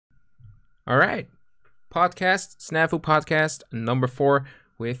All right. Podcast, SNAFU Podcast, number 4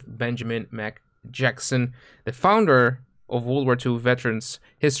 with Benjamin Mack-Jackson, the founder of World War II Veterans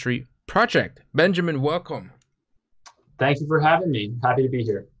History Project. Benjamin, welcome. Thank you for having me. Happy to be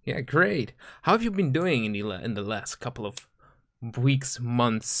here. Yeah, great. How have you been doing in the last couple of weeks,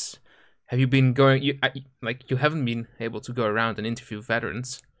 months? Have you been going? You haven't been able to go around and interview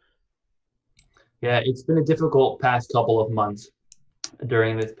veterans. Yeah, it's been a difficult past couple of months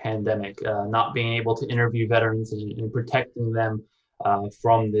during this pandemic, not being able to interview veterans and protecting them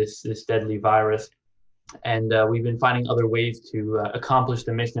from this deadly virus. And we've been finding other ways to accomplish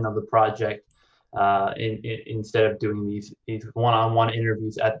the mission of the project instead of doing these one-on-one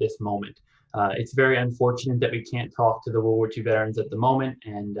interviews at this moment. It's very unfortunate that we can't talk to the World War II veterans at the moment,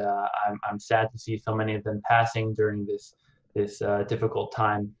 and I'm sad to see so many of them passing during this difficult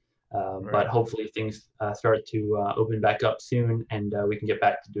time. Right. But hopefully things start to open back up soon, and we can get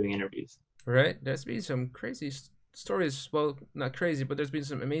back to doing interviews. Right. There's been some crazy stories. Well, not crazy, but there's been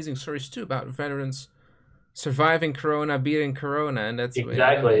some amazing stories too about veterans surviving Corona, beating Corona, and that's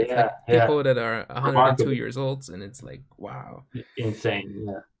Exactly. it's like Yeah. Yeah. people that are 102 Remarkable. years old, and it's like wow. Insane.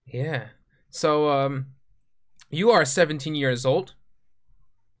 Yeah. Yeah. So you are 17 years old.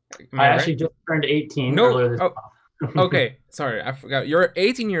 Am I I right? actually just turned 18 No. earlier this Oh, month. okay. Sorry, I forgot. You're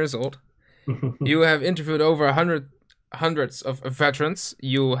 18 years old. You have interviewed over hundreds of veterans.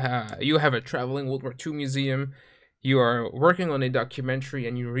 You have a traveling World War II museum. You are working on a documentary,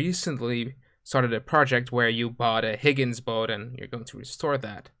 and you recently started a project where you bought a Higgins boat, and you're going to restore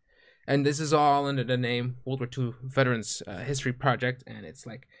that. And this is all under the name World War II Veterans History Project, and it's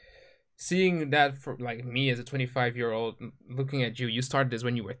like seeing that for like me as a 25-year-old looking at you. You started this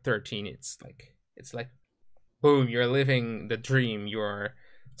when you were 13. It's like boom, you're living the dream. You're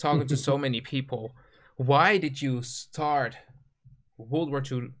talking to so many people. Why did you start World War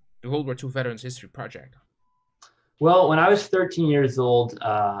II, the World War II Veterans History Project? Well, when I was 13 years old,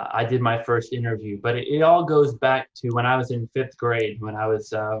 I did my first interview, but it all goes back to when I was in fifth grade, when I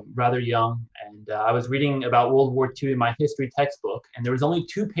was rather young, and I was reading about World War II in my history textbook, and there was only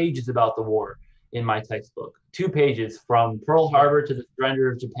 2 pages about the war in my textbook. 2 pages from Pearl Harbor to the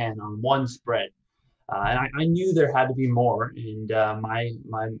surrender of Japan on one spread. And I knew there had to be more, and my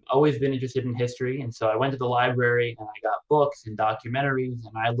always been interested in history, and so I went to the library and I got books and documentaries,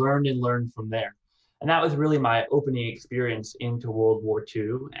 and I learned and learned from there. And that was really my opening experience into World War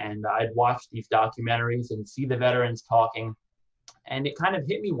II. And I'd watch these documentaries and see the veterans talking, and it kind of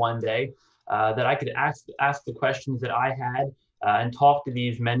hit me one day that I could ask the questions that I had and talk to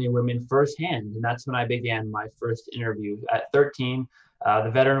these men and women firsthand. And that's when I began my first interview at 13.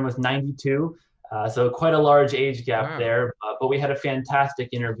 The veteran was 92. So quite a large age gap Wow, there, but we had a fantastic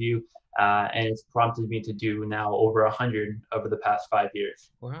interview, and it's prompted me to do now over 100 over the past 5 years.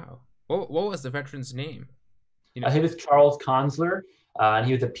 wow. What was the veteran's name? You know. He was Charles Consler, and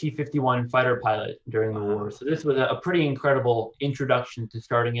he was a P-51 fighter pilot during the war. Wow. So this was a pretty incredible introduction to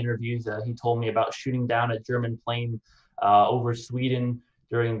starting interviews. He told me about shooting down a German plane over Sweden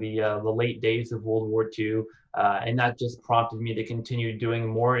during the late days of World War II. And that just prompted me to continue doing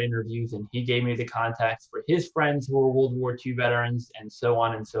more interviews. And he gave me the contacts for his friends who were World War II veterans, and so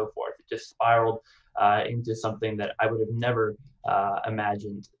on and so forth. It just spiraled into something that I would have never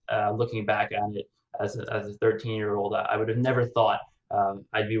imagined looking back at it as a 13-year-old. I would have never thought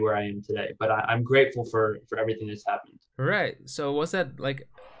I'd be where I am today. But I'm grateful for everything that's happened. Right. So was that like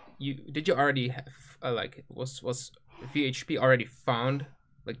you already have like was VHP already found?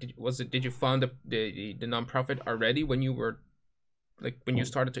 Like did you found the nonprofit already when you were like when you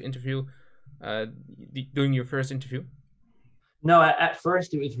started to interview uh doing your first interview? No, at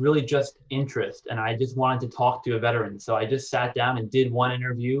first it was really just interest, and I just wanted to talk to a veteran. So I just sat down and did one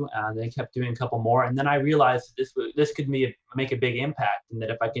interview, and then kept doing a couple more, and then I realized this could make a big impact, and that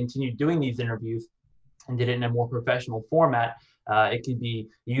if I continued doing these interviews and did it in a more professional format, it could be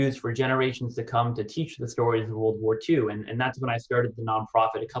used for generations to come to teach the stories of World War II. And that's when I started the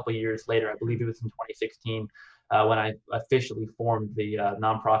nonprofit a couple of years later. I believe it was in 2016 when I officially formed the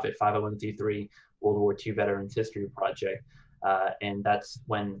nonprofit 501c3 World War II Veterans History Project. And that's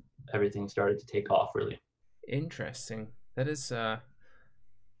when everything started to take off, really. Interesting. That is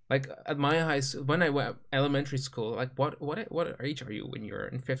like at my high school when I went elementary school. Like what age are you when you're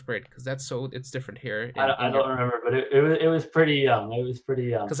in fifth grade? Because that's so it's different here I in your. don't remember, but it was pretty young. It was pretty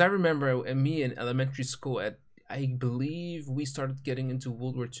young. Because I remember me in elementary school at I believe we started getting into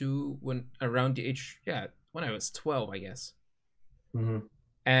World War II when around the age when I was 12 I guess. Hmm.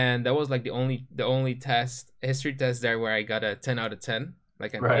 And that was like the only test history test there where I got a 10 out of 10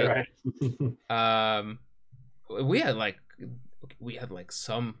 like an Right, 8. right. Um we had like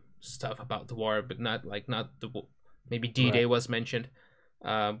some stuff about the war, but not maybe D-Day Right. was mentioned.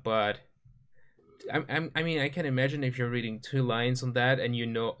 But I mean, I can imagine if you're reading 2 lines on that, and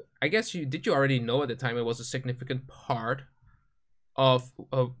I guess you already know at the time it was a significant part of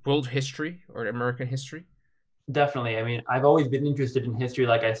world history or American history. Definitely. I mean, I've always been interested in history,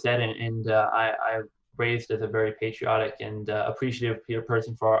 like I said, and I'm raised as a very patriotic and appreciative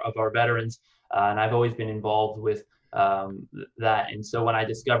person of our veterans, and I've always been involved with that. And so when I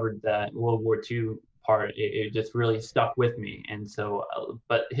discovered that World War II part, it just really stuck with me. And so,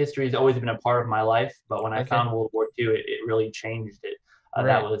 but history has always been a part of my life. But when I Okay, found World War II, it really changed it. right,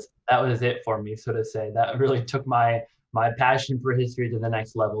 That was it for me, so to say. That really took my passion for history to the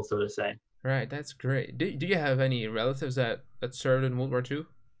next level, so to say. right. That's great. Do you have any relatives that served in World War II?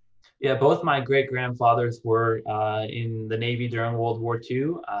 Yeah, both my great grandfathers were in the Navy during World War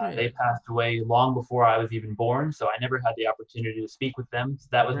II. They Really? passed away long before I was even born, so I never had the opportunity to speak with them. So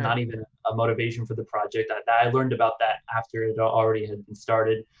that was Right. not even a motivation for the project. I learned about that after it already had been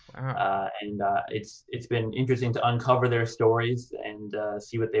started, Wow. and it's been interesting to uncover their stories and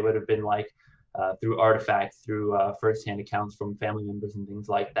see what they would have been like through artifacts, through firsthand accounts from family members and things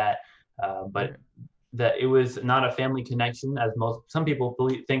like that. But Right. that it was not a family connection, as some people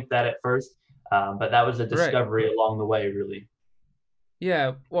think that at first, but that was a Right. discovery along the way, really.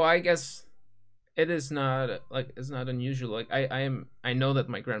 Yeah. Well, I guess it is not it's not unusual. Like I know that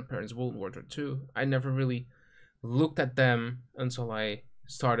my grandparents World War II. I never really looked at them until I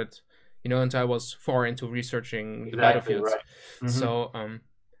started, until I was far into researching the Exactly battlefields. right. Hmm. So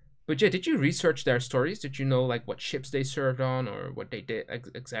but yeah, did you research their stories? Did you know like what ships they served on or what they did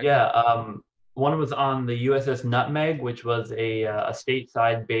exactly? Yeah, one was on the USS Nutmeg, which was a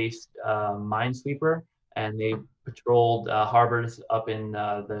stateside based minesweeper, and they patrolled harbors up in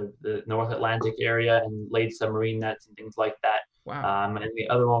the North Atlantic area and laid submarine nets and things like that. Wow. And the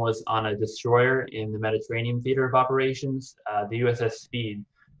other one was on a destroyer in the Mediterranean theater of operations, the USS Speed,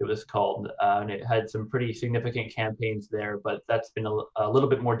 it was called, and it had some pretty significant campaigns there. But that's been a little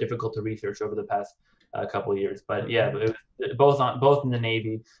bit more difficult to research over the past couple of years. But yeah, Right. it was both in the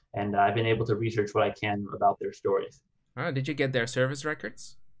Navy, and I've been able to research what I can about their stories. Did you get their service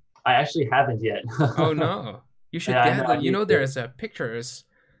records? I actually haven't yet. Oh no. You should Yeah, I know get them. I need to. There's pictures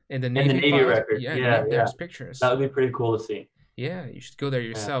in the And the Navy Navy files. records, Yeah, yeah, yeah, there's that pictures. would be pretty cool to see. Yeah, you should go there Yeah.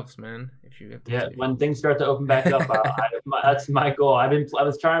 yourselves, man. If you have the Yeah, when things start to open back up, that's my goal. I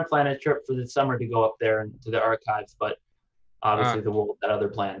was trying to plan a trip for the summer to go up there and to the archives, but obviously Ah, the world had other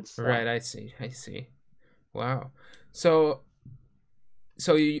plans. So right, I see. I see. Wow. So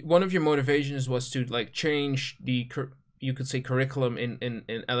one of your motivations was to like change you could say curriculum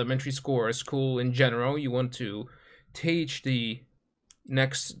in elementary school or school in general. You want to teach the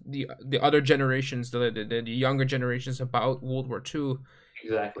other generations, the younger generations about World War II.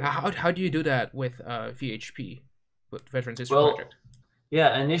 exactly. How do you do that with VHP, with Veterans History Well, Project?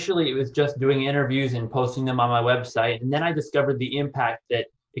 yeah, initially it was just doing interviews and posting them on my website, and then I discovered the impact that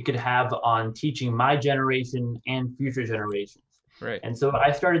it could have on teaching my generation and future generations. Right. And so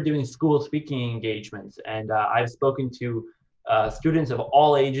I started doing school speaking engagements, and I've spoken to students of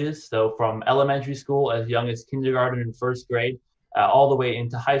all ages, so from elementary school as young as kindergarten and first grade, all the way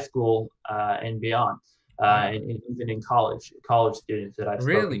into high school and beyond, Wow. and even in college students that I've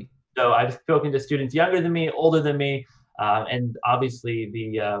spoken. Really? So I've spoken to students younger than me, older than me, and obviously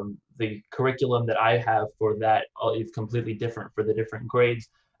the curriculum that I have for that is completely different for the different grades.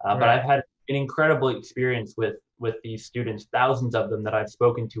 But Right. I've had an incredible experience with these students, thousands of them that I've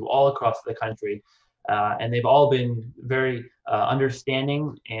spoken to all across the country, and they've all been very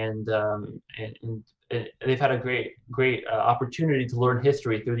understanding and they've had a great opportunity to learn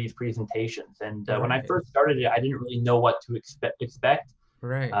history through these presentations. And when I Right. first started it, I didn't really know what to expect,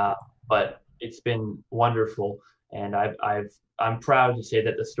 Right. uh, but it's been wonderful. And I'm proud to say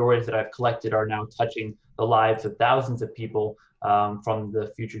that the stories that I've collected are now touching the lives of thousands of people from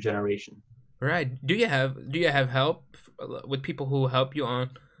the future generation. Right. Do you have help with people who help you on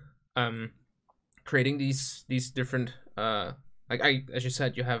um creating these different like I as you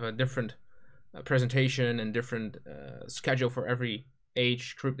said you have a different presentation and different schedule for every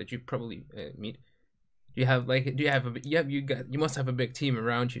age group that you probably meet. Do you have you must have a big team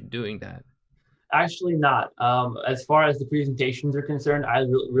around you doing that. Actually, not. As far as the presentations are concerned, I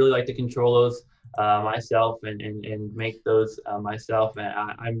really like to control those myself and make those myself.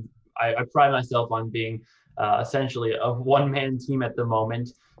 And I pride myself on being essentially a one-man team at the moment,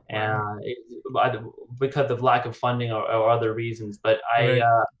 Wow. and because of lack of funding or other reasons. But Right.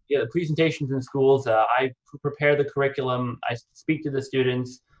 yeah, the presentations in schools, I prepare the curriculum, I speak to the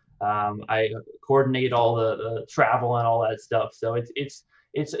students, I coordinate all the travel and all that stuff. So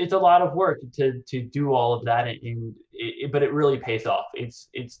it's a lot of work to do all of that, but it really pays off. It's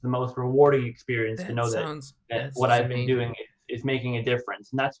the most rewarding experience to That know that sounds that that what sounds I've been amazing. doing is making a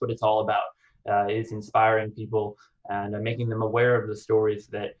difference, and that's what it's all about. Is inspiring people and making them aware of the stories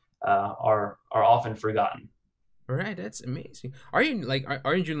that are often forgotten. Right, that's amazing. Are you like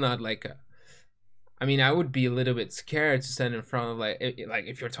aren't you not like I mean, I would be a little bit scared to stand in front of like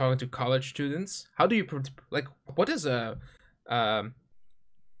if you're talking to college students. How do you like what does a um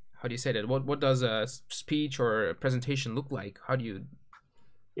how do you say that? What does a speech or a presentation look like? How do you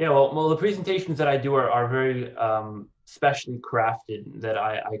Yeah, well, the presentations that I do are very specially crafted that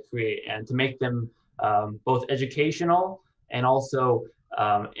I create, and to make them both educational and also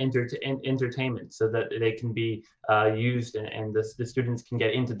entertainment, so that they can be used and the students can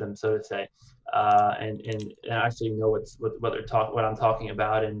get into them, so to say, and actually know what I'm talking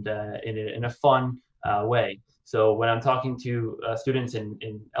about, and in a fun way. So when I'm talking to students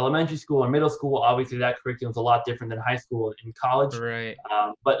in elementary school or middle school, obviously that curriculum is a lot different than high school and college. right?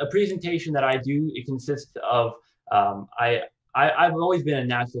 But a presentation that I do, it consists of um, I, I've always been a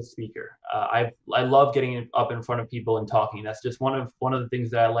natural speaker. I love getting up in front of people and talking. That's just one of the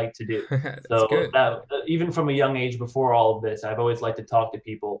things that I like to do. That's So good. that even from a young age, before all of this, I've always liked to talk to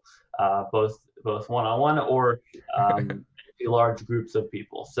people, both one on one or large groups of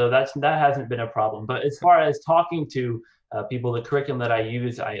people. So that hasn't been a problem. But as far as talking to people, the curriculum that I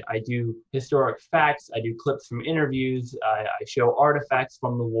use, I do historic facts, I do clips from interviews, I show artifacts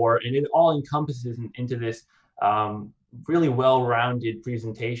from the war, and it all encompasses into this really well-rounded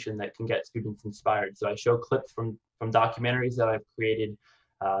presentation that can get students inspired. So I show clips from documentaries that I've created,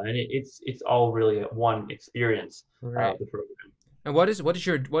 and it's all really one experience Right. of the program. And what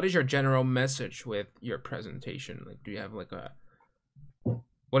is your general message with your presentation? Like, do you have like a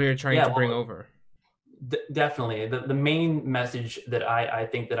what are you trying Yeah, to bring well, over? definitely. The main message that I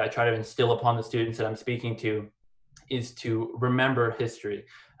think that I try to instill upon the students that I'm speaking to is to remember history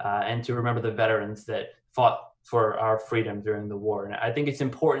and to remember the veterans that fought for our freedom during the war. And I think it's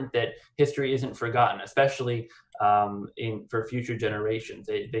important that history isn't forgotten, especially for future generations.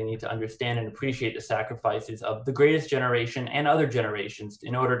 They need to understand and appreciate the sacrifices of the greatest generation and other generations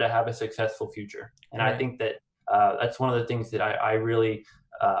in order to have a successful future. And I Right. think that that's one of the things that I really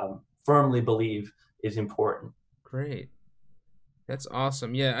firmly believe is important. Great. That's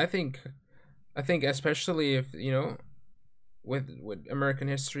awesome. Yeah, I think especially if, with American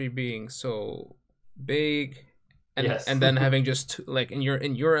history being so big Yes. and then having just like in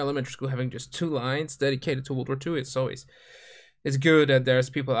your elementary school having just 2 lines dedicated to World War II, it's good that there's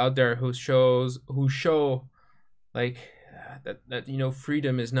people out there who show like that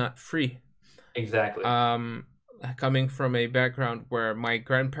freedom is not free. Exactly. Um Coming from a background where my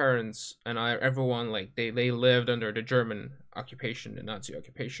grandparents and everyone like they lived under the German occupation, the Nazi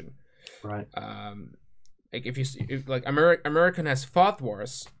occupation. Right. Like if like American has fought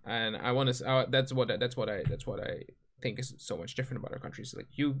wars, and I want to that's what I think is so much different about our countries. Like,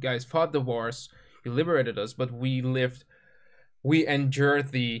 you guys fought the wars, you liberated us, but we endured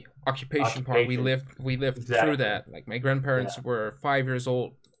the occupation part. we Occupation. lived we lived through Exactly. that. Like, my grandparents Yeah. were 5 years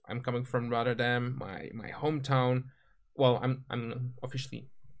old. I'm coming from Rotterdam, my hometown. Well, I'm officially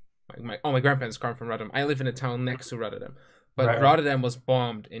my grandparents come from Rotterdam. I live in a town next to Rotterdam, but Right. Right. Rotterdam was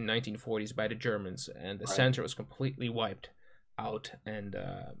bombed in 1940s by the Germans, and the Right. center was completely wiped out. And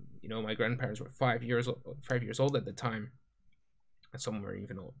my grandparents were 5 years old at the time. Some were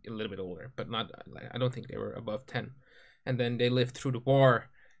even a little bit older, but not. Like, I don't think they were above 10. And then they lived through the war,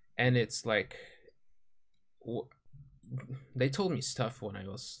 and it's like they told me stuff when I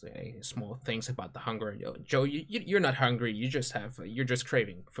was small things about the hunger. Joe, you're not hungry. You're just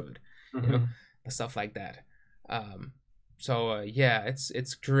craving food, you know, Mhm. stuff like that. So yeah,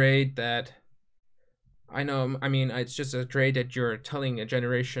 it's great that I know. I mean, it's just great that you're telling a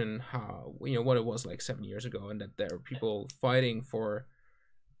generation how what it was like 7 years ago, and that there are people fighting for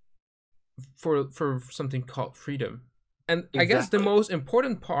something called freedom. And I guess the Exactly. most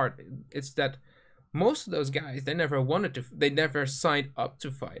important part is that most of those guys, they never signed up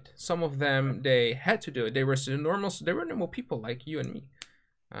to fight. Some of them, they had to do it. They were normal people like you and me.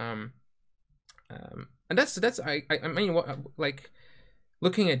 um and that's I mean, like,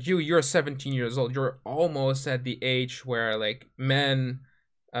 looking at you, you're 17 years old. You're almost at the age where like men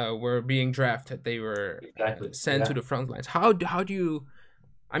were being drafted. They were Exactly. sent to Yeah. the front lines. How do you,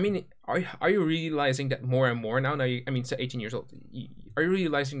 I mean, are you realizing that more and more now? I mean, 18 years old. Are you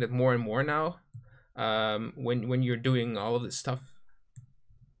realizing that more and more now? When you're doing all of this stuff.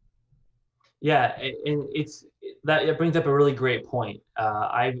 Yeah. And that it brings up a really great point.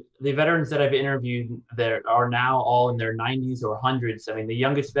 The veterans that I've interviewed that are now all in their 90s or hundreds. I mean, the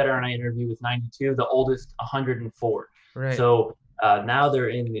youngest veteran I interviewed was 92, the oldest 104. Right. So now they're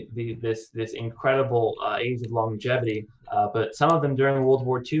in this incredible age of longevity. But some of them during World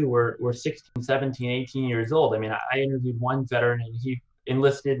War II were 16, 17, 18 years old. I mean, I interviewed one veteran, and he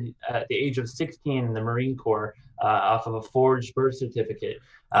enlisted at the age of 16 in the Marine Corps off of a forged birth certificate.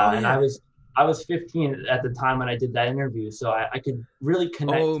 And I was 15 at the time when I did that interview, so I could really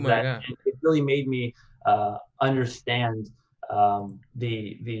connect to that. God. And it really made me understand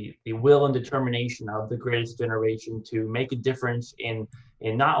the will and determination of the greatest generation to make a difference in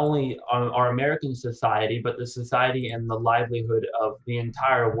not only our American society, but the society and the livelihood of the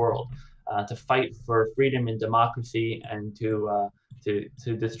entire world, to fight for freedom and democracy, and to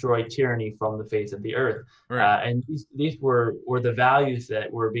destroy tyranny from the face of the earth. Right. And these were the values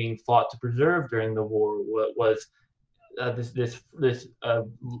that were being fought to preserve during the war. Was this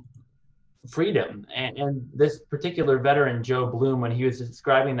freedom. And this particular veteran, Joe Bloom, when he was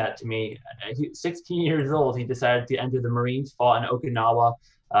describing that to me, 16 years old, he decided to enter the Marines, fought in Okinawa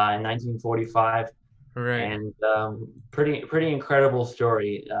in 1945. Right. And pretty incredible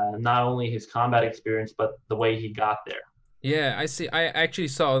story. Not only his combat experience, but the way he got there. Yeah, I see. I actually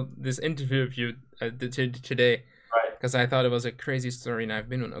saw this interview of you today, right? Because I thought it was a crazy story, and I've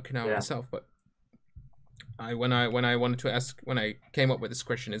been on Okinawa myself. But when I wanted to ask, when I came up with this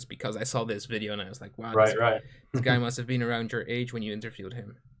question, is because I saw this video and I was like, wow, this guy must have been around your age when you interviewed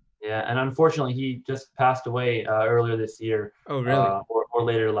him. Yeah, and unfortunately, he just passed away earlier this year. Oh, really? Or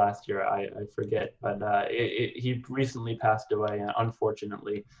later last year, I forget. But he recently passed away,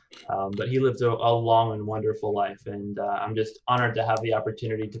 unfortunately. But he lived a long and wonderful life, and I'm just honored to have the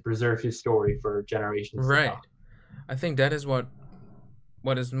opportunity to preserve his story for generations to come. I think that is what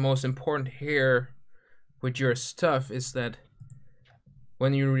is most important here with your stuff, is that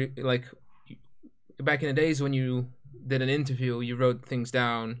when you back in the days when you did an interview, you wrote things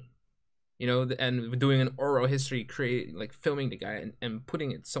down, you know, and doing an oral history, filming the guy and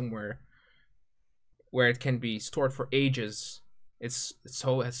putting it somewhere where it can be stored for ages. It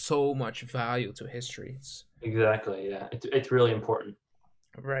has so much value to history. Exactly, yeah. It's really important.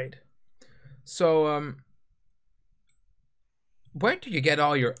 Right. So where do you get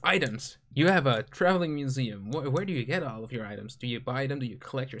all your items? You have a traveling museum. Where do you get all of your items? Do you buy them? Do you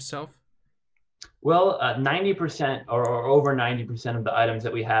collect yourself? Well, 90% or over 90% of the items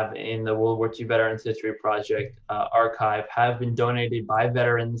that we have in the World War II Veterans History Project archive have been donated by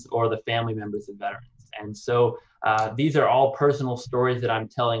veterans or the family members of veterans. And so these are all personal stories that I'm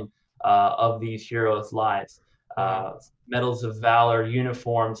telling of these heroes' lives. Medals of valor,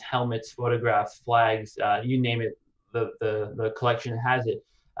 uniforms, helmets, photographs, flags, you name it, the collection has it.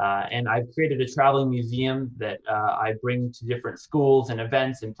 And I've created a traveling museum that I bring to different schools and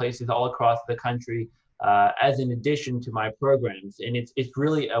events and places all across the country as an addition to my programs. And it's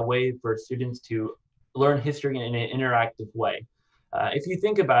really a way for students to learn history in an interactive way. If you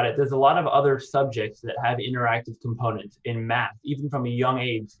think about it, there's a lot of other subjects that have interactive components in math. Even from a young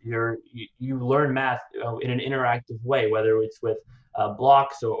age, you learn math in an interactive way, whether it's with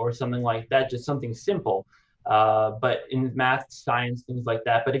blocks or something like that, just something simple. But in math, science, things like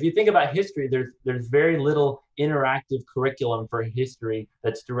that. But if you think about history, there's very little interactive curriculum for history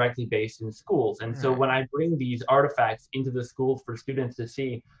that's directly based in schools. And so when I bring these artifacts into the schools for students to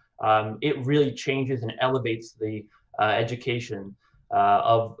see, it really changes and elevates the education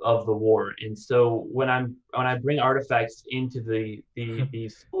of the war. And so when I bring artifacts into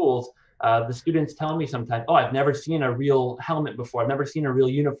these schools, the students tell me sometimes, oh, I've never seen a real helmet before. I've never seen a real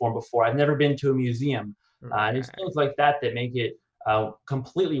uniform before. I've never been to a museum. And it's things like that that make it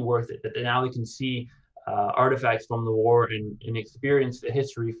completely worth it, that now they can see artifacts from the war and experience the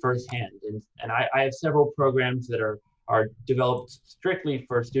history firsthand. And I have several programs that are developed strictly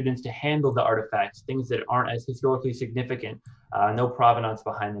for students to handle the artifacts, things that aren't as historically significant, no provenance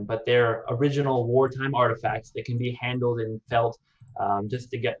behind them, but they're original wartime artifacts that can be handled and felt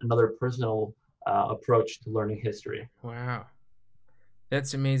just to get another personal approach to learning history. Wow.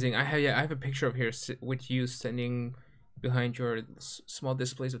 That's amazing. I have a picture of here with you standing behind your small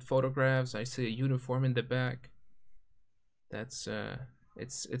displays with photographs. I see a uniform in the back. That's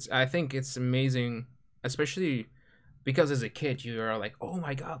I think it's amazing, especially because as a kid you are like, oh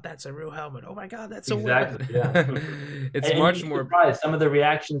my god, that's a real helmet. Oh my god, that's a exactly weapon. Yeah. It's much more surprised. Some of the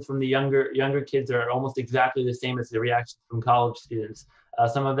reactions from the younger kids are almost exactly the same as the reactions from college students.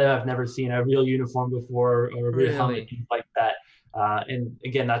 Some of them have never seen a real uniform before or a real helmet, things like that. And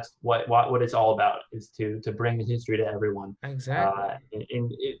again, that's what it's all about, is to bring the history to everyone. Exactly.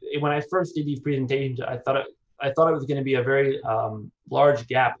 And when I first did these presentations, I thought I thought it was going to be a very large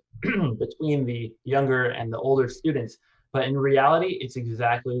gap between the younger and the older students, but in reality, it's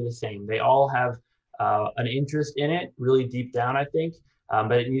exactly the same. They all have an interest in it, really deep down, I think,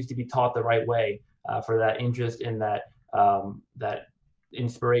 but it needs to be taught the right way for that interest and that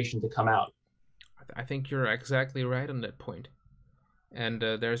inspiration to come out. I think you're exactly right on that point. And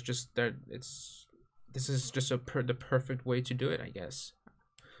there's just there. This is just the perfect way to do it, I guess.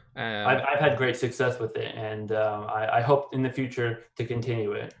 I've had great success with it, and I hope in the future to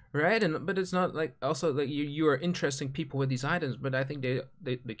continue it. Right, and but it's not like also like you are interesting people with these items, but I think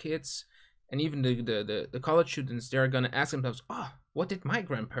the kids and even the college students, they're gonna ask themselves, oh, what did my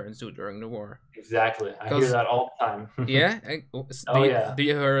grandparents do during the war? Exactly, I hear that all the time. Yeah, Oh yeah. Do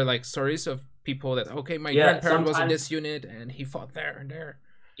you hear like stories of people that okay, my Yeah, grandparent was in this unit and he fought there and there?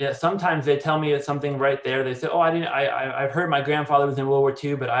 Yeah, sometimes they tell me it's something right there. They say, "Oh, I've heard my grandfather was in World War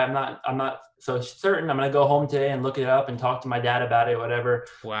II, but I'm not so certain. I'm gonna go home today and look it up and talk to my dad about it, whatever,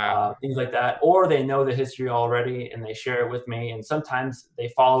 Wow. things like that." Or they know the history already and they share it with me. And sometimes they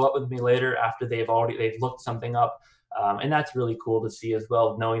follow up with me later after they've looked something up, and that's really cool to see as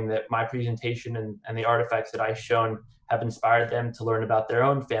well, knowing that my presentation and the artifacts that I've shown have inspired them to learn about their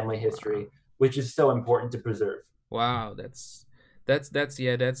own family history, which is so important to preserve. Wow, that's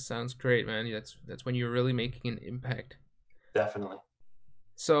yeah, that sounds great, man. That's when you're really making an impact. Definitely.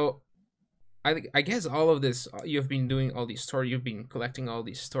 So, I guess all of this you've been doing all these stories, you've been collecting all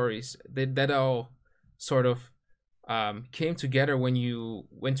these stories. That all sort of came together when you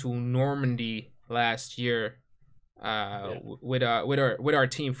went to Normandy last year Yeah. with our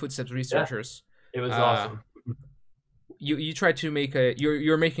team, Footsteps Researchers. It was awesome. You try to make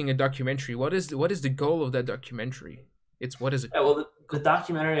you're making a documentary. What is the goal of that documentary? It's what is it? Yeah, well, the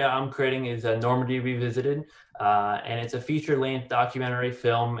documentary I'm creating is Normandy Revisited, and it's a feature-length documentary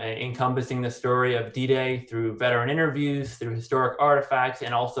film encompassing the story of D-Day through veteran interviews, through historic artifacts,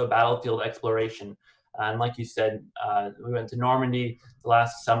 and also battlefield exploration. And like you said, we went to Normandy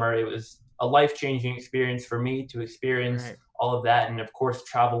last summer. It was a life-changing experience for me to experience all of that, and of course,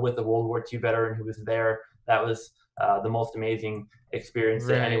 travel with a World War II veteran who was there. That was the most amazing experience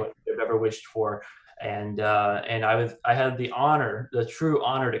that anyone could have ever wished for. And I had the true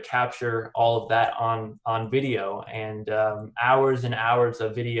honor to capture all of that on video, and hours and hours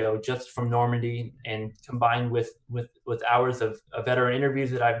of video just from Normandy, and combined with hours of veteran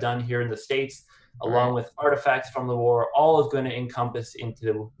interviews that I've done here in the States, along with artifacts from the war, all is going to encompass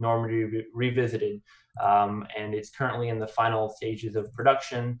into Normandy Revisited, and it's currently in the final stages of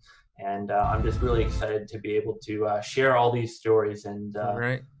production. And I'm just really excited to be able to share all these stories and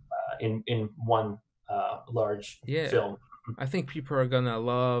in one large film. I think people are gonna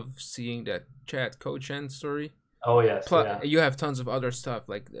love seeing that Chad Cochen story. Oh yes. Plus, you have tons of other stuff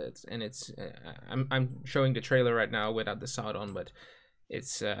like that, and it's I'm showing the trailer right now without the sound on, but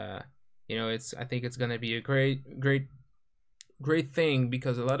it's it's I think it's gonna be a great thing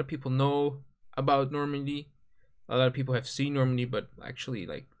because a lot of people know about Normandy. A lot of people have seen Normandy, but actually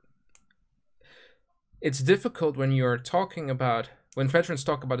like it's difficult when you're talking about when veterans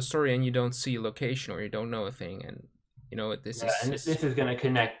talk about a story and you don't see a location or you don't know a thing, and this is going to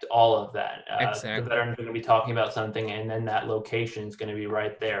connect all of that. Exactly. The veterans are going to be talking about something, and then that location is going to be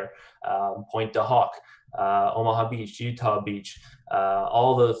right there. Point to Hawk, Omaha Beach, Utah Beach,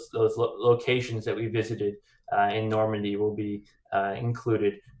 all those locations that we visited in Normandy will be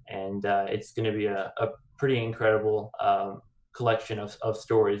included, and it's going to be a pretty incredible collection of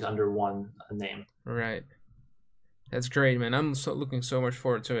stories under one name. Right. That's great, man. I'm looking so much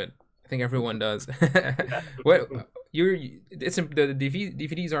forward to it. I think everyone does. What the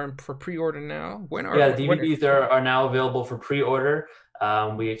DVDs are for pre-order now? DVDs are now available for pre-order.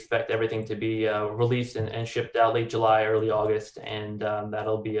 We expect everything to be released and shipped out late July, early August, and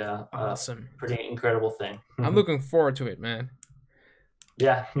that'll be a pretty incredible thing. I'm looking forward to it, man.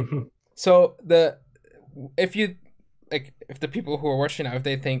 Yeah. So if the people who are watching now, if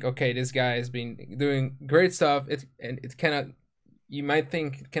they think, okay, this guy has been doing great stuff, it cannot, you might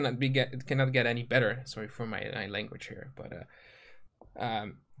think it cannot get any better. Sorry for my language here, but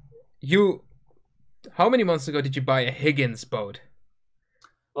how many months ago did you buy a Higgins boat?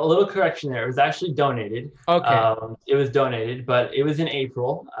 Well, a little correction there. It was actually donated. Okay. It was donated, but it was in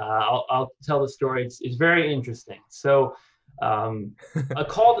April. I'll tell the story. It's very interesting. So a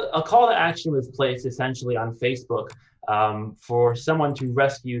call to action was placed essentially on Facebook for someone to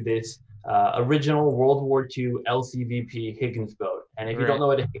rescue this original World War II LCVP Higgins boat. And if you don't know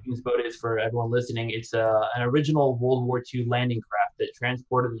what a Higgins boat is, for everyone listening, it's an original World War II landing craft that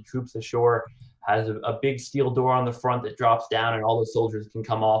transported the troops ashore, has a big steel door on the front that drops down and all the soldiers can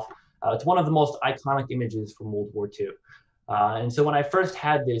come off. It's one of the most iconic images from World War II. And so when I first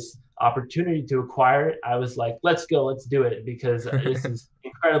had this opportunity to acquire it, I was like, let's go, let's do it, because this is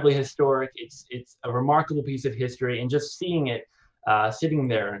incredibly historic. It's a remarkable piece of history, and just seeing it sitting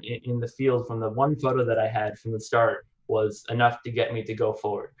there in the field from the one photo that I had from the start was enough to get me to go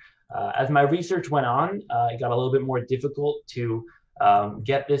forward. As my research went on, it got a little bit more difficult to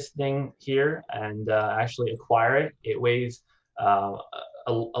get this thing here and actually acquire it. It weighs a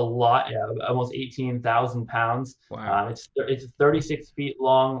lot, almost 18,000 pounds. Wow. It's 36 feet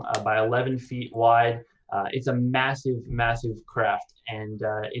long by 11 feet wide. It's a massive, massive craft, and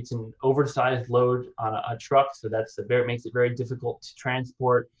it's an oversized load on a truck, so makes it very difficult to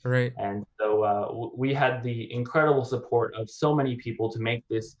transport. Right. And so we had the incredible support of so many people to make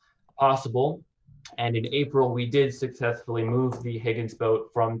this possible. And in April, we did successfully move the Higgins boat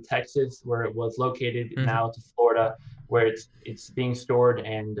from Texas, where it was located, now to Florida, where it's being stored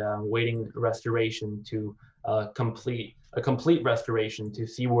and waiting restoration to complete restoration to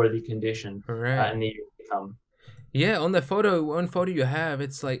seaworthy condition in the years to come. Yeah, on the photo, one photo you have,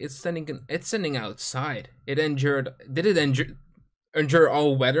 it's like it's standing outside. Did it endure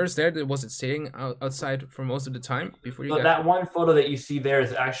all weathers there? Was it staying outside for most of the time before you So that one photo that you see there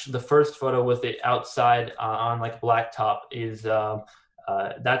is actually the first photo with it outside on like blacktop.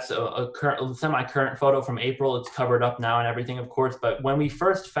 That's a current semi-current photo from April. It's covered up now and everything, of course. But when we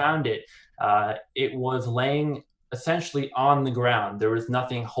first found it, it was laying essentially on the ground. There was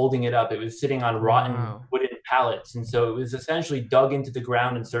nothing holding it up. It was sitting on rotten wooden pallets, and so it was essentially dug into the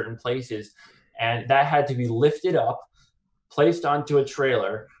ground in certain places, and that had to be lifted up, placed onto a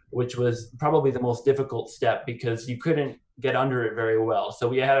trailer, which was probably the most difficult step because you couldn't get under it very well. So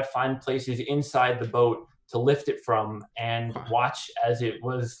we had to find places inside the boat to lift it from and watch as it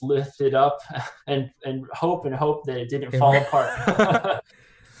was lifted up and hope that it didn't fall apart.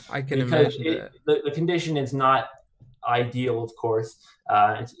 I can imagine that. The condition is not ideal, of course.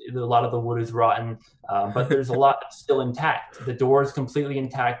 A lot of the wood is rotten, but there's a lot that's still intact. The door is completely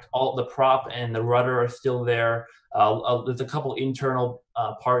intact. All the prop and the rudder are still there. There's a couple internal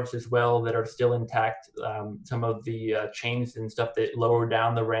parts as well that are still intact. Some of the chains and stuff that lower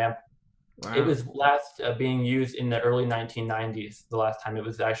down the ramp. Wow. It was last being used in the early 1990s, the last time it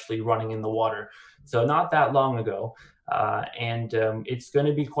was actually running in the water. So not that long ago. And it's going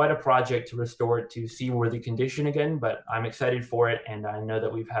to be quite a project to restore it to seaworthy condition again, but I'm excited for it. And I know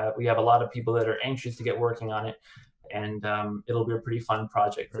that we have a lot of people that are anxious to get working on it, and it'll be a pretty fun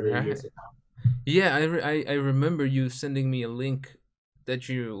project for the years to come. Yeah, I remember you sending me a link that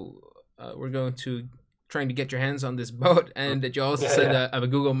you were going to trying to get your hands on this boat, and that you also sent a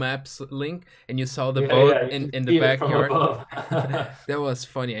Google Maps link, and you saw the boat in the backyard. That was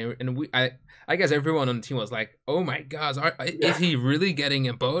funny, and I guess everyone on the team was like, "Oh my gosh, is he really getting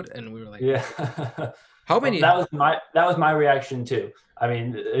a boat?" And we were like, "Yeah." How many? That was my reaction too. I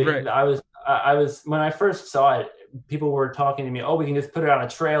mean, I was when I first saw it, people were talking to me, "Oh, we can just put it on a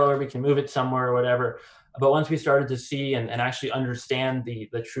trailer, we can move it somewhere or whatever." But once we started to see and actually understand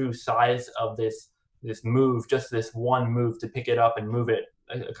the true size of this move, just this one move to pick it up and move it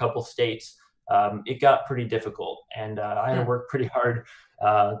a couple states, it got pretty difficult, and I had to work pretty hard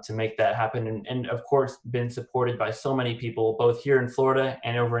to make that happen, and of course been supported by so many people both here in Florida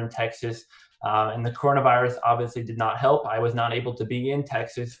and over in Texas, and the coronavirus obviously did not help. I was not able to be in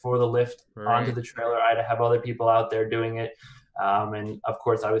Texas for the lift onto the trailer. I had to have other people out there doing it, and of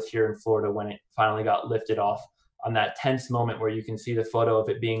course I was here in Florida when it finally got lifted off on that tense moment where you can see the photo of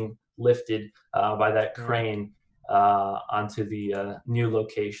it being lifted by that crane onto the new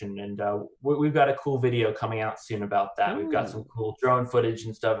location. And we've got a cool video coming out soon about that. We've got some cool drone footage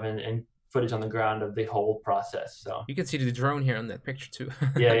and stuff, and footage on the ground of the whole process. So you can see the drone here on that picture too.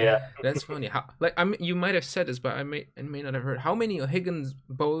 Yeah. That's funny. How, like, you might have said this, but I may not have heard. How many Higgins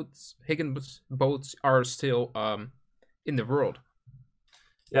boats are still in the world?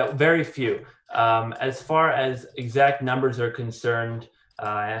 Yeah, very few. As far as exact numbers are concerned,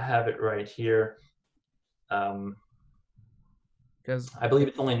 I have it right here. Because I believe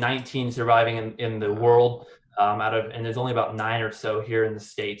it's only 19 surviving in the world, and there's only about 9 or so here in the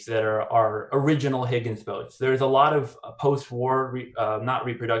States that are original Higgins boats. There's a lot of post-war, not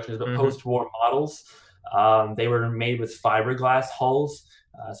reproductions, but post-war models. They were made with fiberglass hulls,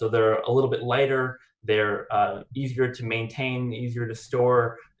 so they're a little bit lighter. They're easier to maintain, easier to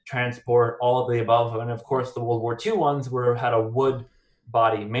store, transport, all of the above. And of course, the World War II ones had a wood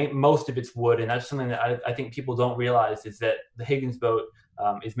body, most of it's wood, and that's something that I think people don't realize, is that the Higgins boat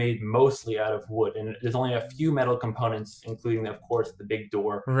is made mostly out of wood, and there's only a few metal components, including, of course, the big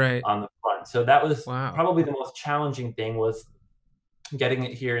door on the front. So that was probably the most challenging thing, was getting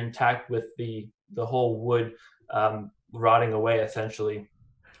it here intact with the whole wood rotting away essentially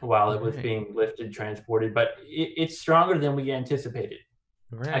while it was Right. being lifted, transported. But it's stronger than we anticipated.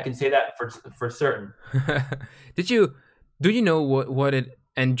 I Right. can say that for certain. Do you know what it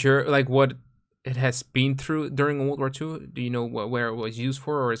endure like what it has been through during World War II? Do you know where it was used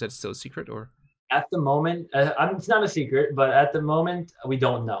for, or is that still secret? Or At the moment, it's not a secret, but at the moment, we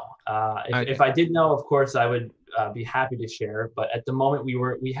don't know. okay, If I did know, of course, I would be happy to share. But at the moment,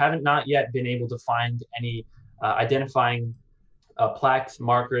 we haven't not yet been able to find any identifying plaques,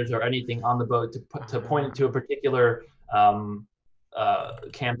 markers, or anything on the boat to point it to a particular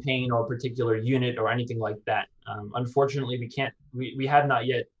campaign or particular unit or anything like that. Unfortunately, we have not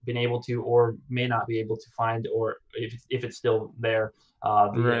yet been able to, or may not be able to find, or if it's still there,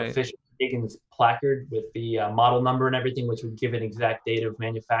 the right, official Higgins placard with the model number and everything, which would give an exact date of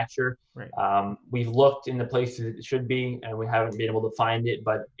manufacture. right, We've looked in the places it should be, and we haven't been able to find it,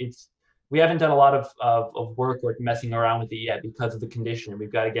 but we haven't done a lot of work or messing around with it yet because of the condition.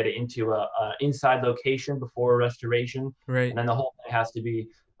 We've got to get it into a inside location before restoration, right, and then the whole thing has to be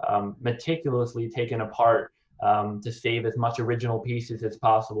meticulously taken apart to save as much original pieces as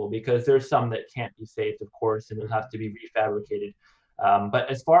possible, because there's some that can't be saved, of course, and will have to be refabricated. But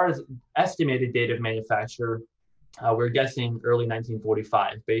as far as estimated date of manufacture, we're guessing early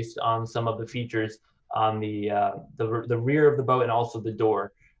 1945, based on some of the features on the rear of the boat and also the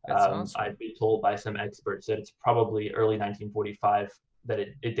door. That's awesome. I've been told by some experts that it's probably early 1945 that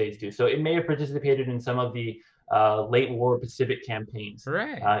it dates to. So it may have participated in some of the late war Pacific campaigns.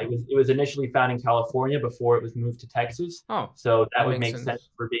 Right. It was initially found in California before it was moved to Texas. Oh, So that that would makes make sense sense.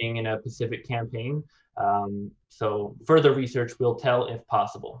 for being in a Pacific campaign. So further research will tell if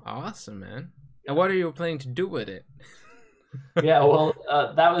possible. Awesome, man. And what are you planning to do with it? Yeah, well,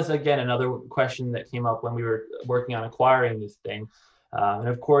 that was again another question that came up when we were working on acquiring this thing. And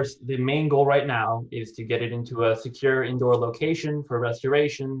of course, the main goal right now is to get it into a secure indoor location for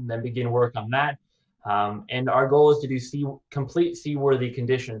restoration, then begin work on that. And our goal is to do complete seaworthy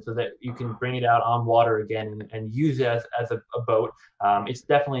condition so that you can bring it out on water again and use it as a boat. It's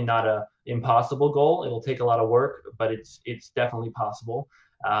definitely not a impossible goal. It'll take a lot of work, but it's definitely possible.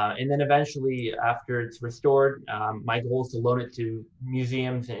 And then eventually, after it's restored, my goal is to loan it to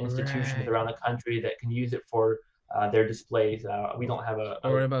museums and institutions Right. around the country that can use it for their displays. We don't have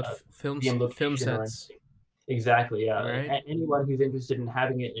Or about a films, museum film location or sets, anything. Exactly. right? Anyone who's interested in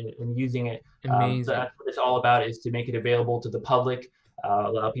having it and using it, Amazing. that's what it's all about, is to make it available to the public,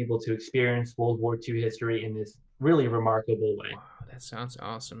 allow people to experience World War II history in this really remarkable way. Wow, that sounds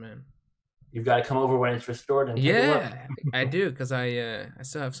awesome, man. You've got to come over when it's restored and take a look. Yeah, I do, because I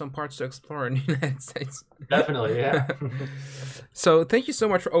still have some parts to explore in the United States. Definitely, yeah. So thank you so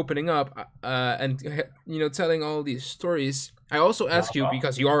much for opening up, and telling all these stories. I also Not ask a you, problem.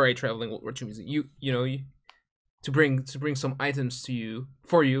 because you are already traveling World War II music. To bring some items to you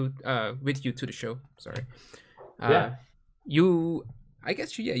for you with you to the show. Sorry. Uh, Yeah. you, I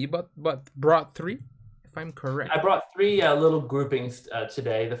guess you brought three, if I'm correct. I brought three little groupings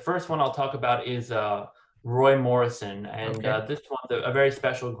today. The first one I'll talk about is Roy Morrison, and Okay. this one's a very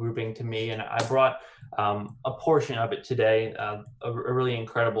special grouping to me. And I brought a portion of it today, a really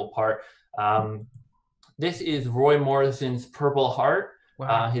incredible part. This is Roy Morrison's Purple Heart,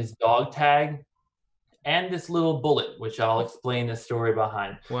 Wow. his dog tag, and this little bullet, which I'll explain the story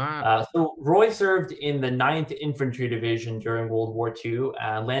behind. Wow. So Roy served in the 9th Infantry Division during World War II,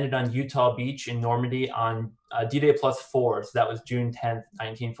 landed on Utah Beach in Normandy on D-Day +4, so that was June 10th,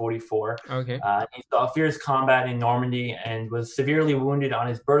 1944. Okay. He saw fierce combat in Normandy and was severely wounded on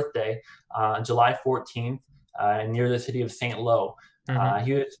his birthday, July 14th, near the city of St. Lo. Mm-hmm.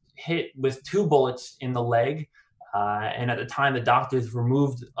 He was hit with 2 bullets in the leg, and at the time the doctors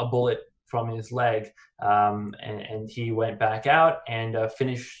removed a bullet from his leg, and he went back out and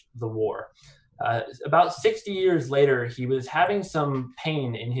finished the war. About 60 years later, he was having some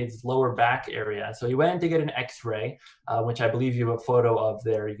pain in his lower back area. So he went in to get an x-ray, which I believe you have a photo of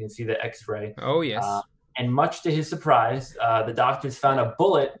there. You can see the x-ray. Oh Uh, yes. and much to his surprise, the doctors found a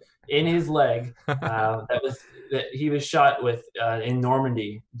bullet in his leg that he was shot with in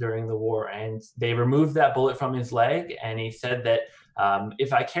Normandy during the war. And they removed that bullet from his leg, and he said that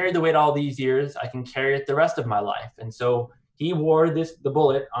if I carried the weight all these years, I can carry it the rest of my life. And so he wore the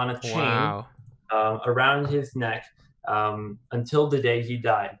bullet on a chain Wow. around his neck until the day he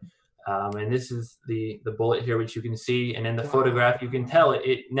died. And this is the bullet here, which you can see. And in the photograph, you can tell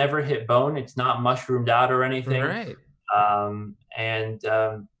it never hit bone. It's not mushroomed out or anything. Right.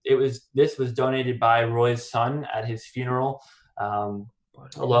 This was donated by Roy's son at his funeral, What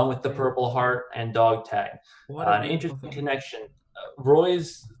a along beautiful with the thing. Purple Heart and dog tag. What a An beautiful interesting thing. connection.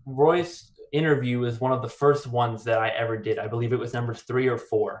 Roy's interview was one of the first ones that I ever did. I believe it was number 3 or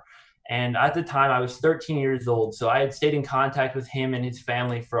 4. And at the time, I was 13 years old, so I had stayed in contact with him and his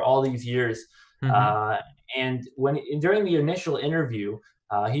family for all these years. Mm-hmm. And during the initial interview,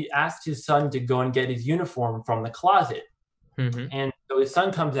 he asked his son to go and get his uniform from the closet. Mm-hmm. And so his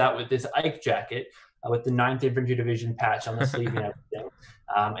son comes out with this Ike jacket with the 9th Infantry Division patch on the sleeve and everything.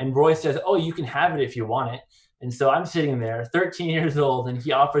 And Roy says, "Oh, you can have it if you want it." And so I'm sitting there, 13 years old, and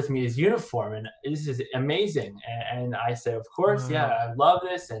he offers me his uniform, and this is amazing. And I said, "Of course, yeah, I love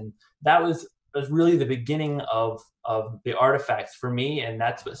this." And that was really the beginning of the artifacts for me, and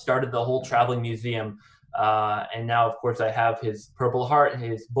that's what started the whole traveling museum. And now, of course, I have his Purple Heart,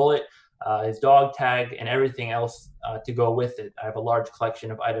 his bullet, his dog tag, and everything else to go with it. I have a large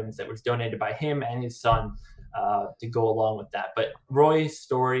collection of items that was donated by him and his son to go along with that. But Roy's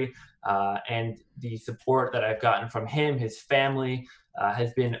story and the support that I've gotten from him, his family,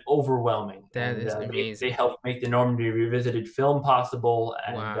 has been overwhelming. That is amazing. They helped make the Normandy Revisited film possible,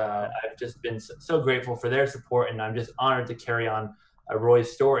 and I've just been so grateful for their support, and I'm just honored to carry on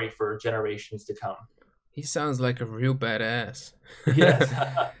Roy's story for generations to come. He sounds like a real badass. Yes.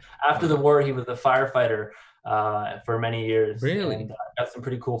 After the war, he was a firefighter for many years. Really? And I got some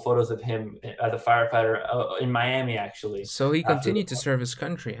pretty cool photos of him as a firefighter in Miami, actually. So he continued to serve his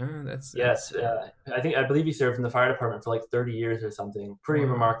country, huh? Yes. I believe he served in the fire department for like 30 years or something. Pretty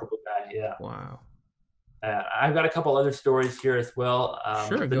remarkable guy, yeah. Wow. I've got a couple other stories here as well.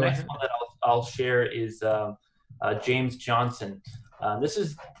 Sure, the go next ahead. one that I'll share is James Johnson. This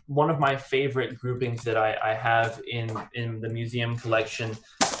is one of my favorite groupings that I have in the museum collection.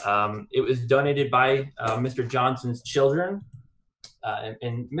 It was donated by Mr. Johnson's children.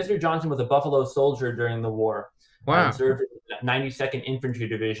 And Mr. Johnson was a Buffalo soldier during the war. Wow. Served in the 92nd Infantry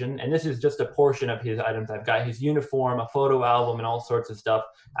Division. And this is just a portion of his items. I've got his uniform, a photo album, and all sorts of stuff.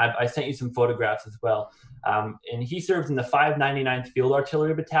 I sent you some photographs as well. And he served in the 599th Field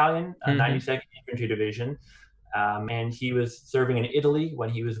Artillery Battalion, 92nd Infantry Division. And he was serving in Italy when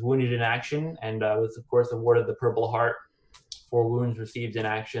he was wounded in action, and was, of course, awarded the Purple Heart for wounds received in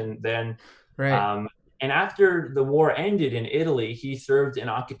action then. Right. And after the war ended in Italy, he served in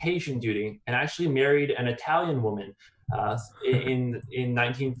occupation duty and actually married an Italian woman. In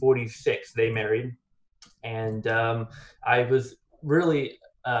 1946, they married. And I was really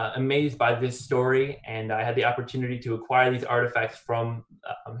amazed by this story, and I had the opportunity to acquire these artifacts from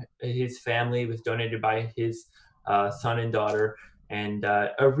his family. It was donated by his son and daughter, and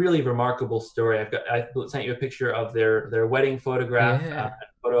a really remarkable story. I sent you a picture of their wedding photograph, a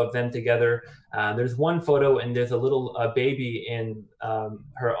photo of them together. There's one photo, and there's a little baby in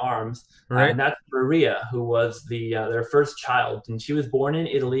her arms, and that's Maria, who was their first child, and she was born in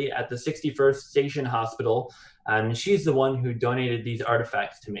Italy at the 61st Station Hospital. And she's the one who donated these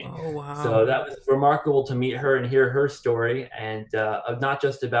artifacts to me. Oh, wow. So that was remarkable to meet her and hear her story, and not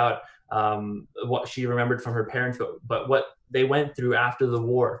just about what she remembered from her parents, but what they went through after the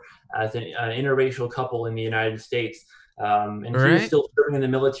war as an interracial couple in the United States. And he was still serving in the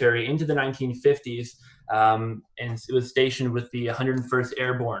military into the 1950s, and was stationed with the 101st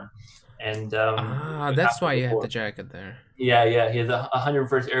Airborne. And that's why you have the jacket there. Yeah, he has a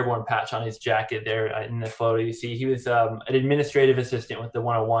 101st Airborne patch on his jacket there in the photo. You see, he was an administrative assistant with the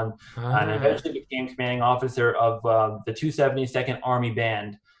 101, and eventually became commanding officer of the 272nd Army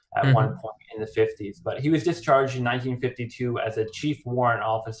Band at one point in the 50s. But he was discharged in 1952 as a chief warrant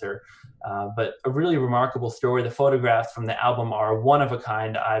officer. But a really remarkable story. The photographs from the album are one of a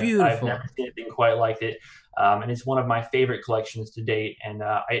kind. I've never seen anything quite like it. And it's one of my favorite collections to date. And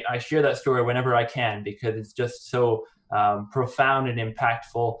I share that story whenever I can, because it's just so profound and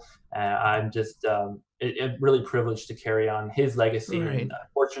impactful. I'm just really privileged to carry on his legacy. And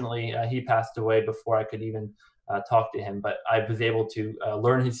unfortunately, he passed away before I could even talk to him. But I was able to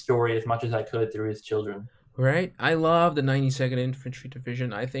learn his story as much as I could through his children. Right. I love the 92nd Infantry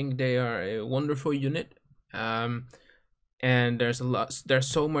Division. I think they are a wonderful unit. And there's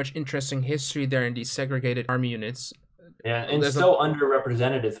so much interesting history there in these segregated army units. Yeah, and so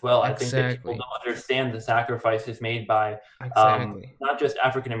underrepresented as well. I think that people don't understand the sacrifices made by not just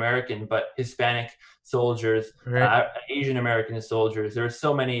African American, but Hispanic soldiers, Asian American soldiers. There are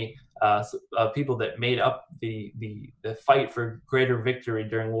so many people that made up the fight for greater victory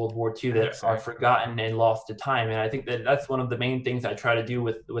during World War II that are forgotten and lost to time. And I think that's one of the main things I try to do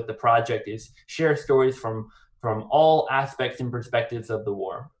with the project, is share stories from all aspects and perspectives of the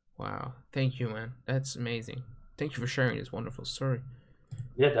war. Wow. Thank you, man. That's amazing. Thank you for sharing this wonderful story.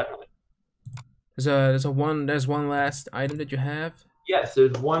 Yeah, definitely. There's one last item that you have? Yes,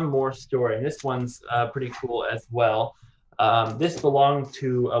 there's one more story, and this one's pretty cool as well. This belonged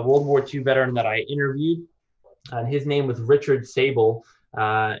to a World War II veteran that I interviewed, and his name was Richard Sable.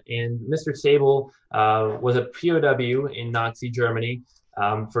 And Mr. Sable was a POW in Nazi Germany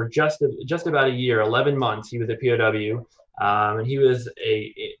for just about a year, 11 months. He was a POW. And he was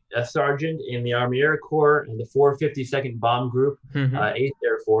a sergeant in the Army Air Corps and the 452nd Bomb Group, 8th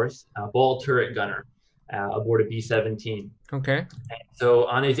Air Force, ball turret gunner aboard a B-17. Okay. So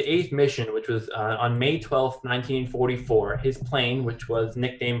on his 8th mission, which was on May 12th, 1944, his plane, which was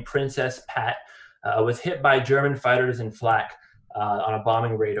nicknamed Princess Pat, was hit by German fighters in flak on a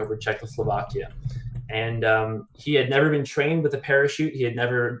bombing raid over Czechoslovakia. And he had never been trained with a parachute. He had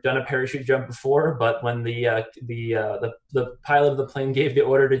never done a parachute jump before. But when the pilot of the plane gave the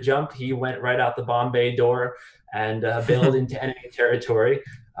order to jump, he went right out the bomb bay door and bailed into enemy territory.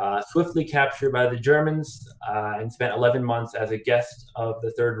 Swiftly captured by the Germans and spent 11 months as a guest of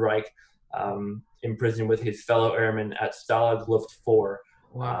the Third Reich, imprisoned with his fellow airmen at Stalag Luft 4.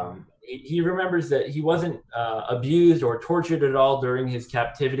 Wow. He remembers that he wasn't abused or tortured at all during his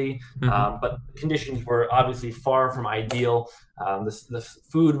captivity, but the conditions were obviously far from ideal. The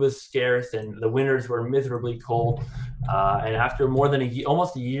food was scarce and the winters were miserably cold. And after more than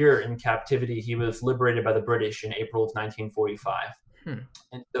almost a year in captivity, he was liberated by the British in April of 1945.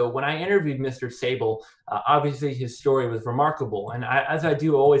 And so when I interviewed Mr. Sable, obviously his story was remarkable. And as I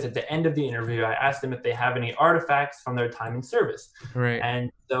do always at the end of the interview, I asked them if they have any artifacts from their time in service. Right.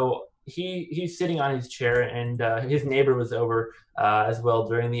 And so he's sitting on his chair, and his neighbor was over as well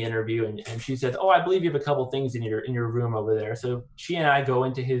during the interview. And she said, "Oh, I believe you have a couple things in your room over there." So she and I go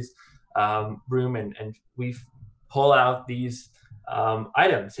into his room, and we pull out these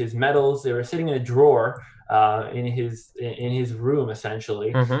items, his medals. They were sitting in a drawer in his room,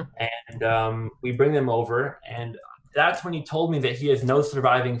 essentially. And we bring them over, and that's when he told me that he has no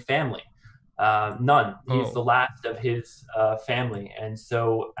surviving family. None. He's the last of his family. And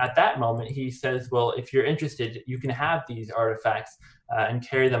so at that moment, he says, well, if you're interested, you can have these artifacts and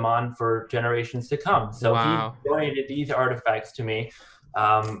carry them on for generations to come. So he donated these artifacts to me.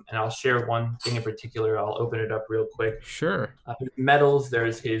 And I'll share one thing in particular. I'll open it up real quick. Sure. Medals.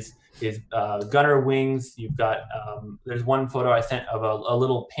 There's his gunner wings. You've got there's one photo I sent of a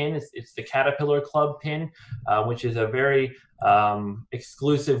little pin. It's the Caterpillar Club pin, which is a very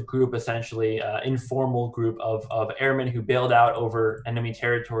exclusive group, essentially informal group of airmen who bailed out over enemy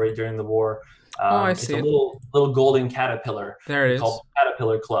territory during the war. I see. It's a little golden caterpillar. There it is. Called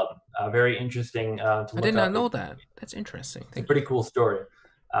Caterpillar Club. Very interesting to look up. I did not know that. That's interesting. It's a pretty cool story.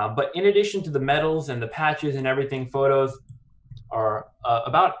 But in addition to the medals and the patches and everything, photos are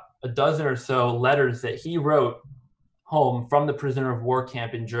about a dozen or so letters that he wrote home from the prisoner of war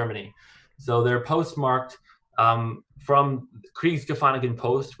camp in Germany. So they're postmarked from Kriegsgefangenen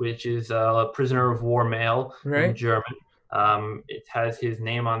Post, which is a prisoner of war mail in German. It has his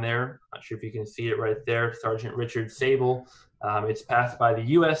name on there. Not sure if you can see it right there, Sergeant Richard Sable. It's passed by the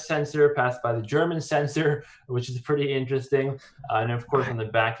U.S. censor, passed by the German censor, which is pretty interesting. And of course, on the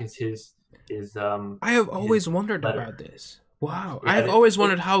back is his. I have always wondered about this. Wow, yeah, I've always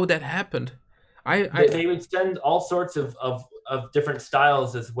wondered how that happened. They would send all sorts of different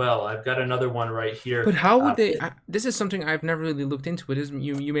styles as well. I've got another one right here. But how would they? This is something I've never really looked into. It is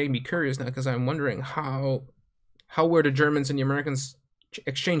you made me curious now, because I'm wondering how were the Germans and the Americans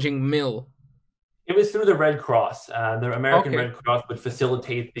exchanging mail? It was through the Red Cross. The American Red Cross would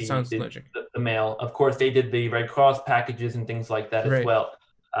facilitate the mail. Of course, they did the Red Cross packages and things like that as well.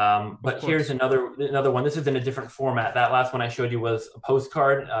 But here's another one. This is in a different format. That last one I showed you was a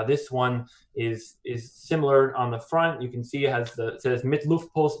postcard. This one is similar on the front. You can see it says Mit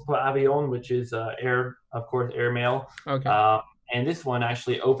Luftpost per Avion, which is air mail. Okay. And this one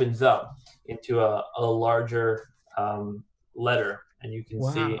actually opens up into a larger letter, and you can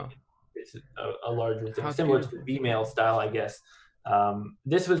see it's a larger thing, similar to the B-mail style, I guess.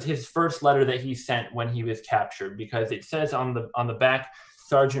 This was his first letter that he sent when he was captured, because it says on the back,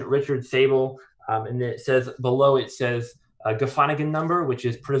 Sergeant Richard Sable, and it says below, it says Gefangenen number, which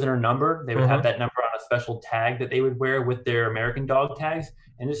is prisoner number. They would have that number on a special tag that they would wear with their American dog tags,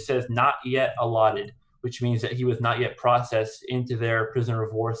 and it says not yet allotted, which means that he was not yet processed into their prisoner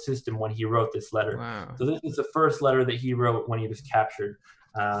of war system when he wrote this letter. Wow. So this is the first letter that he wrote when he was captured.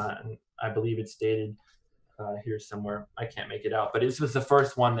 And I believe it's dated here somewhere. I can't make it out, but this was the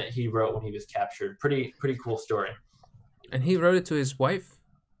first one that he wrote when he was captured. Pretty cool story. And he wrote it to his wife?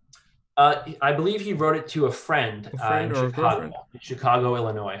 I believe he wrote it to a friend in Chicago,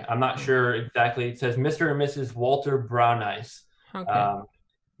 Illinois. I'm not sure exactly. It says Mr. and Mrs. Walter Brownice. Okay.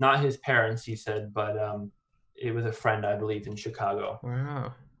 Not his parents, he said, but it was a friend, I believe, in Chicago.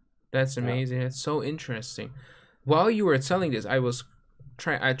 Wow. That's amazing. It's so interesting. while you were telling this, I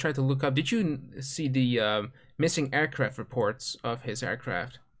tried to look up. Did you see the missing aircraft reports of his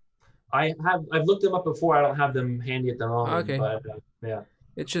aircraft? I've looked them up before. I don't have them handy at the moment, Okay. but yeah.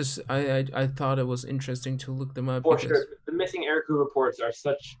 It's just I thought it was interesting to look them up. For sure, the missing aircrew reports are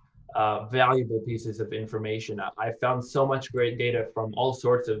such valuable pieces of information. I found so much great data from all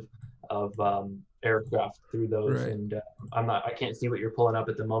sorts of aircraft through those, Right. and I can't see what you're pulling up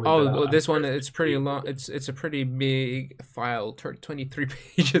at the moment. Oh, but well, I'm this sure one it's pretty long. It's a pretty big file, 23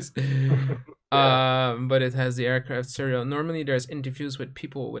 pages. Yeah. But it has the aircraft serial. Normally, there's interviews with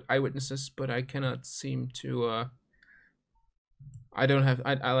people with eyewitnesses, but I cannot seem to. I don't have.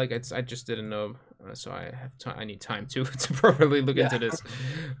 I like. I just didn't know, so I have time. I need time to to properly look into this.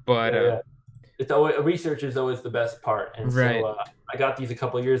 But Yeah. It's always, research is always the best part, and right. so I got these a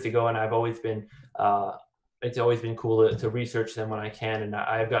couple of years ago, and I've always been it's always been cool to research them when I can, and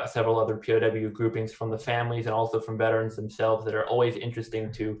I've got several other POW groupings from the families and also from veterans themselves that are always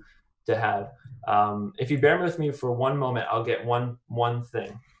interesting to have. If you bear with me for one moment, I'll get one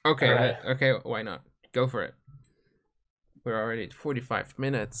thing. Okay. All right. Okay. Why not? Go for it. We're already at 45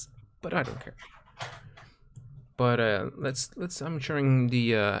 minutes, but I don't care. But let's. I'm showing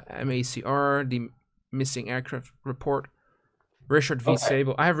the MACR, the missing aircraft report. Richard V.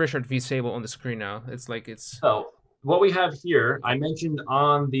 Sable. I have Richard V. Sable on the screen now. It's like it's. So what we have here, I mentioned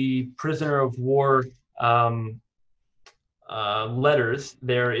on the prisoner of war letters,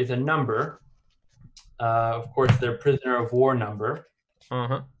 there is a number. Of course, their prisoner of war number.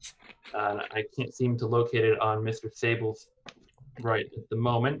 I can't seem to locate it on Mr. Sable's right at the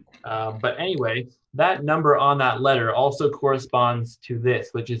moment. But anyway, that number on that letter also corresponds to this,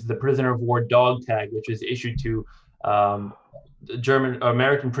 which is the prisoner of war dog tag, which is issued to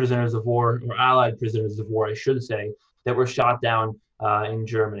American prisoners of war, or Allied prisoners of war, I should say, that were shot down in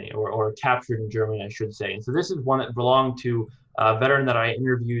Germany, or captured in Germany, I should say. And so this is one that belonged to a veteran that I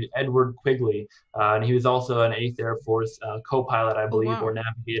interviewed, Edward Quigley, and he was also an 8th Air Force co-pilot, I believe, or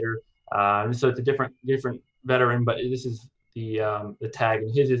navigator. And so it's a different veteran, but this is the tag,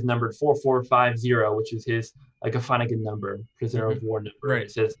 and his is numbered 4450, which is his like a Flanagan number, prisoner of war number. Right.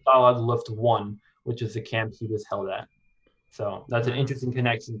 It says Stalag Luft 1, which is the camp he was held at. So that's an interesting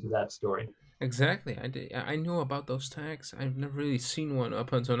connection to that story. Exactly. I knew about those tags. I've never really seen one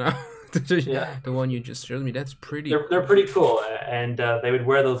up until now. The one you just showed me. That's pretty. They're pretty cool, and they would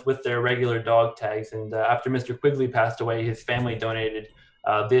wear those with their regular dog tags. And after Mr. Quigley passed away, his family donated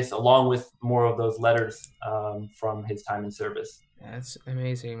this along with more of those letters from his time in service. That's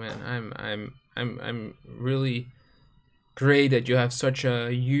amazing, man. I'm really great that you have such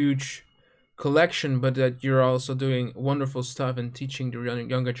a huge collection, but that you're also doing wonderful stuff and teaching the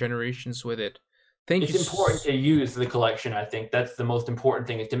younger generations with it. It's important to use the collection. I think that's the most important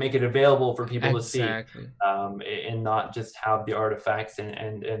thing, is to make it available for people to see, and not just have the artifacts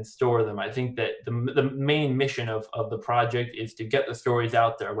and store them. I think that the main mission of the project is to get the stories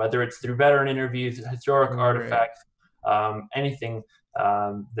out there, whether it's through veteran interviews, historic artifacts, anything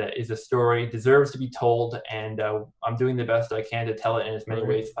that is a story deserves to be told, and I'm doing the best I can to tell it in as many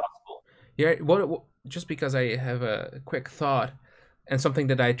ways possible. Yeah, what just because I have a quick thought, and something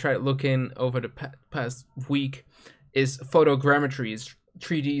that I tried looking over the past week is photogrammetry, is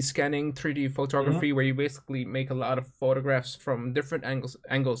 3D scanning, 3D photography, where you basically make a lot of photographs from different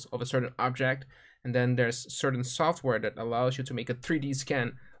angles of a certain object, and then there's certain software that allows you to make a 3D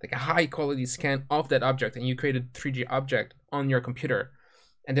scan, like a high quality scan of that object, and you create a 3D object on your computer,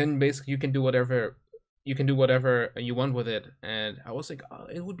 and then basically you can do whatever you want with it. And I was like, oh,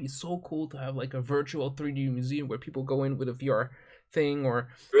 it would be so cool to have like a virtual 3D museum where people go in with a VR thing, or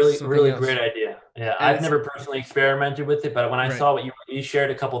really great idea. Yeah, I've never personally experimented with it, but when I saw what you shared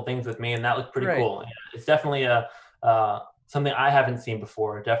a couple things with me, and that looked pretty cool. Yeah, it's definitely something I haven't seen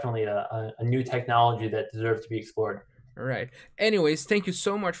before. Definitely a new technology that deserves to be explored. All right. Anyways, thank you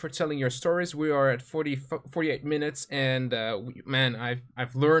so much for telling your stories. We are at 48 minutes, and man,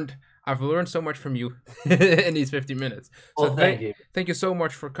 I've learned so much from you in these 50 minutes. So well, thank you. Thank you so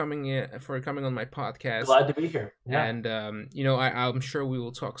much for coming on my podcast. Glad to be here. Yeah. And I'm sure we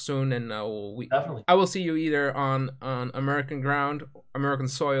will talk soon, and definitely. I will see you either on American ground, American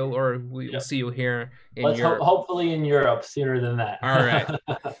soil, or we will see you here in Europe. Hopefully in Europe sooner than that. All right.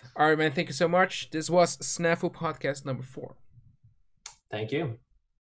 All right, man. Thank you so much. This was SNAFU Podcast number 4. Thank you.